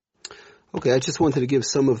Okay, I just wanted to give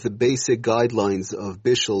some of the basic guidelines of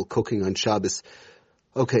bishul cooking on Shabbos.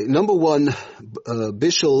 Okay, number one,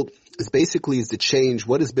 bishul is basically the change.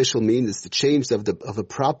 What does bishul mean? It's the change of a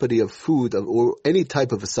property of food or any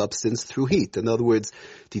type of a substance through heat. In other words,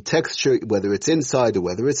 the texture, whether it's inside or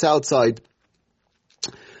whether it's outside,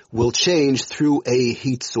 will change through a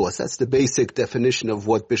heat source. That's the basic definition of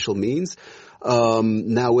what bishul means.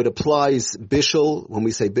 Now it applies bishul. When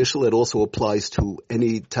we say bishul, it also applies to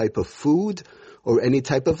any type of food or any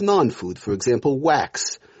type of non-food. For example,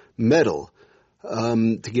 wax, metal.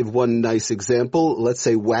 To give one nice example, let's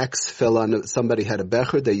say wax fell on, somebody had a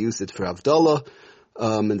becher, they used it for Havdalah,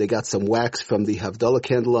 and they got some wax from the Havdalah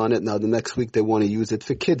candle on it. Now the next week they want to use it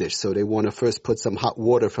for Kiddush, so they want to first put some hot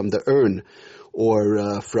water from the urn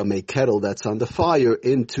or from a kettle that's on the fire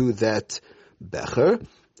into that becher.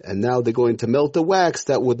 And now they're going to melt the wax.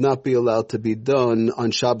 That would not be allowed to be done on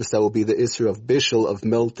Shabbos. That will be the Isser of bishul, of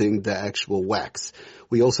melting the actual wax.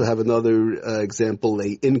 We also have another example,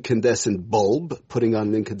 a incandescent bulb. Putting on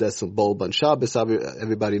an incandescent bulb on Shabbos,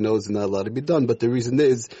 everybody knows it's not allowed to be done. But the reason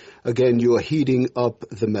is, again, you are heating up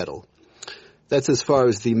the metal. That's as far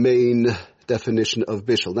as the main definition of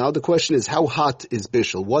bishul. Now the question is, how hot is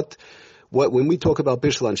bishul? When we talk about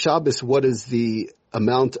bishul on Shabbos, what is the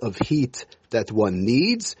amount of heat that one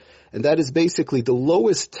needs? And that is basically the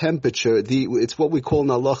lowest temperature. It's what we call in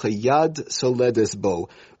halacha yad soledes bo.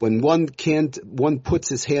 When one puts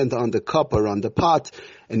his hand on the cup or on the pot,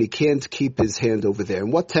 and he can't keep his hand over there.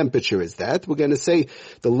 And what temperature is that? We're going to say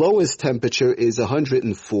the lowest temperature is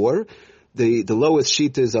 104. The lowest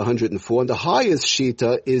shita is 104, and the highest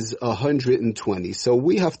shita is 120. So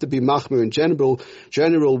we have to be machmir in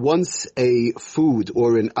general. Once a food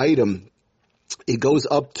or an item, it goes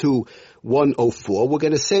up to 104, we're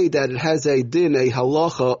going to say that it has a din, a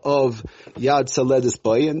halacha of yad saledis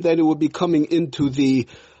bay, and then it will be coming into the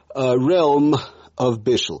realm of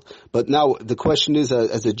bishul. But now the question is,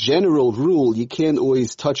 as a general rule, you can't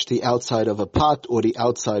always touch the outside of a pot or the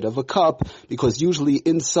outside of a cup, because usually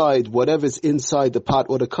inside, whatever's inside the pot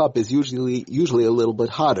or the cup is usually a little bit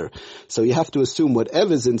hotter. So you have to assume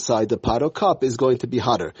whatever's inside the pot or cup is going to be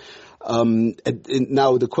hotter. And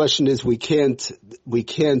now the question is, we can't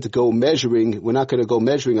go measuring. We're not going to go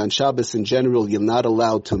measuring on Shabbos in general. You're not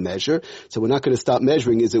allowed to measure. So we're not going to stop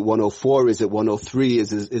measuring. Is it 104? Is it 103?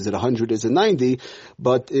 Is it 100? Is it 90?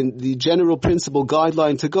 But in the general principle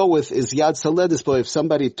guideline to go with is yad saledis. But if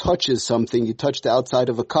somebody touches something, you touch the outside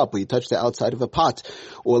of a cup, or you touch the outside of a pot,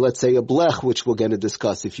 or let's say a blech, which we're going to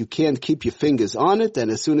discuss. If you can't keep your fingers on it, then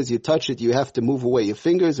as soon as you touch it, you have to move away your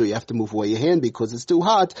fingers, or you have to move away your hand because it's too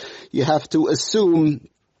hot. You have to assume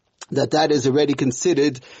that is already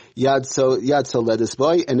considered yad soledis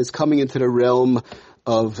bay, and it's coming into the realm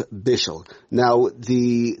of bishul. Now,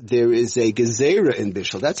 there is a gezerah in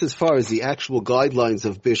bishul. That's as far as the actual guidelines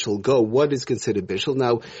of bishul go. What is considered bishul?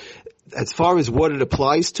 Now, as far as what it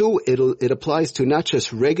applies to, it applies to not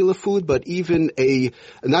just regular food, but even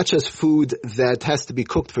not just food that has to be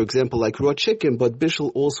cooked, for example, like raw chicken, but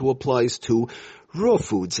bishul also applies to raw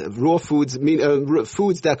foods. Raw foods mean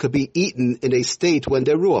foods that could be eaten in a state when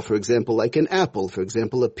they're raw. For example, like an apple, for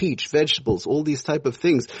example, a peach, vegetables, all these type of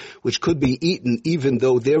things which could be eaten even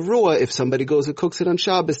though they're raw. If somebody goes and cooks it on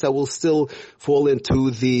Shabbos, that will still fall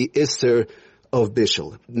into the Isser of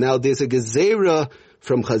bishul. Now, there's a gezerah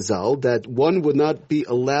from Chazal that one would not be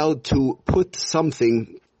allowed to put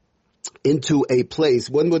something into a place.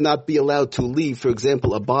 One would not be allowed to leave, for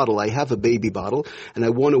example, a bottle. I have a baby bottle, and I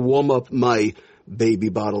want to warm up my baby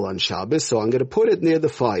bottle on Shabbos, so I'm going to put it near the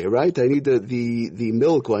fire, right? I need the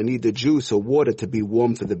milk, or I need the juice or water to be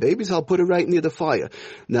warm for the babies. I'll put it right near the fire.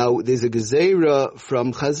 Now, there's a gezerah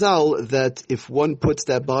from Chazal that if one puts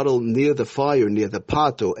that bottle near the fire, near the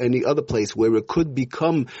pot, or any other place where it could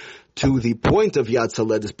become to the point of yad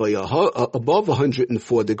saledis bay above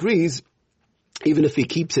 104 degrees, even if he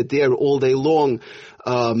keeps it there all day long,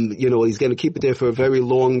 he's going to keep it there for a very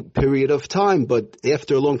long period of time, but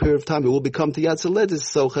after a long period of time, it will become to yad saledis.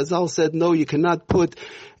 So Chazal said, no, you cannot put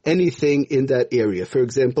anything in that area. For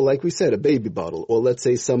example, like we said, a baby bottle, or let's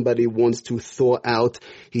say somebody wants to thaw out,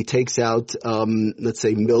 he takes out, let's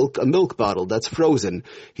say a milk bottle that's frozen.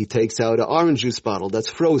 He takes out an orange juice bottle that's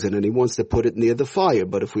frozen, and he wants to put it near the fire.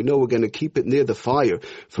 But if we know we're going to keep it near the fire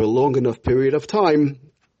for a long enough period of time,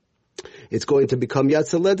 it's going to become yad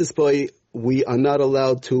saledis bay. We are not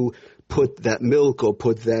allowed to put that milk or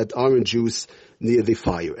put that orange juice near the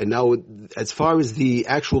fire. And now, as far as the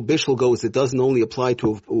actual bishul goes, it doesn't only apply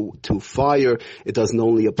to fire. It doesn't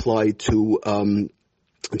only apply to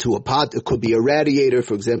to a pot. It could be a radiator.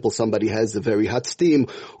 For example, somebody has a very hot steam,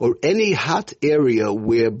 or any hot area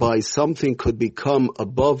whereby something could become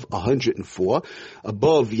above 104,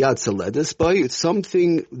 above Yad Saledis, by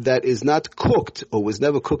something that is not cooked or was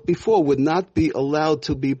never cooked before would not be allowed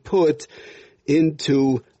to be put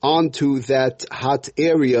onto that hot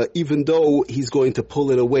area, even though he's going to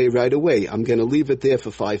pull it away right away. I'm going to leave it there for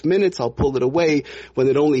 5 minutes. I'll pull it away when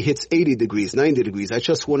it only hits 80 degrees, 90 degrees. I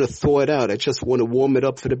just want to thaw it out. I just want to warm it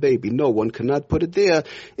up for the baby. No, one cannot put it there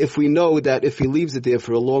if we know that if he leaves it there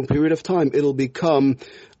for a long period of time, it'll become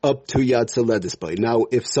up to Yad Saledis by. Now,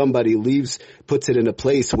 if somebody puts it in a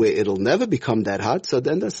place where it'll never become that hot, so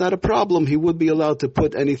then that's not a problem. He would be allowed to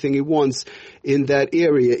put anything he wants in that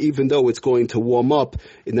area, even though it's going to warm up.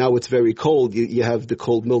 And now it's very cold. You have the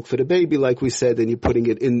cold milk for the baby, like we said, and you're putting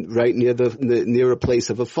it in right near a place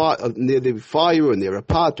of near the fire, or near a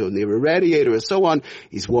pot, or near a radiator, or so on.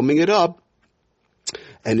 He's warming it up,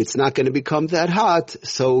 and it's not going to become that hot,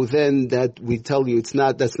 so then that we tell you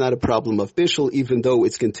that's not a problem of bishul, even though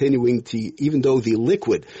the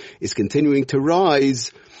liquid is continuing to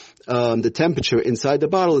rise, the temperature inside the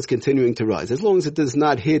bottle is continuing to rise, as long as it does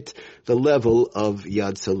not hit the level of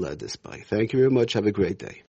Yad Saledis. Thank you very much. Have a great day.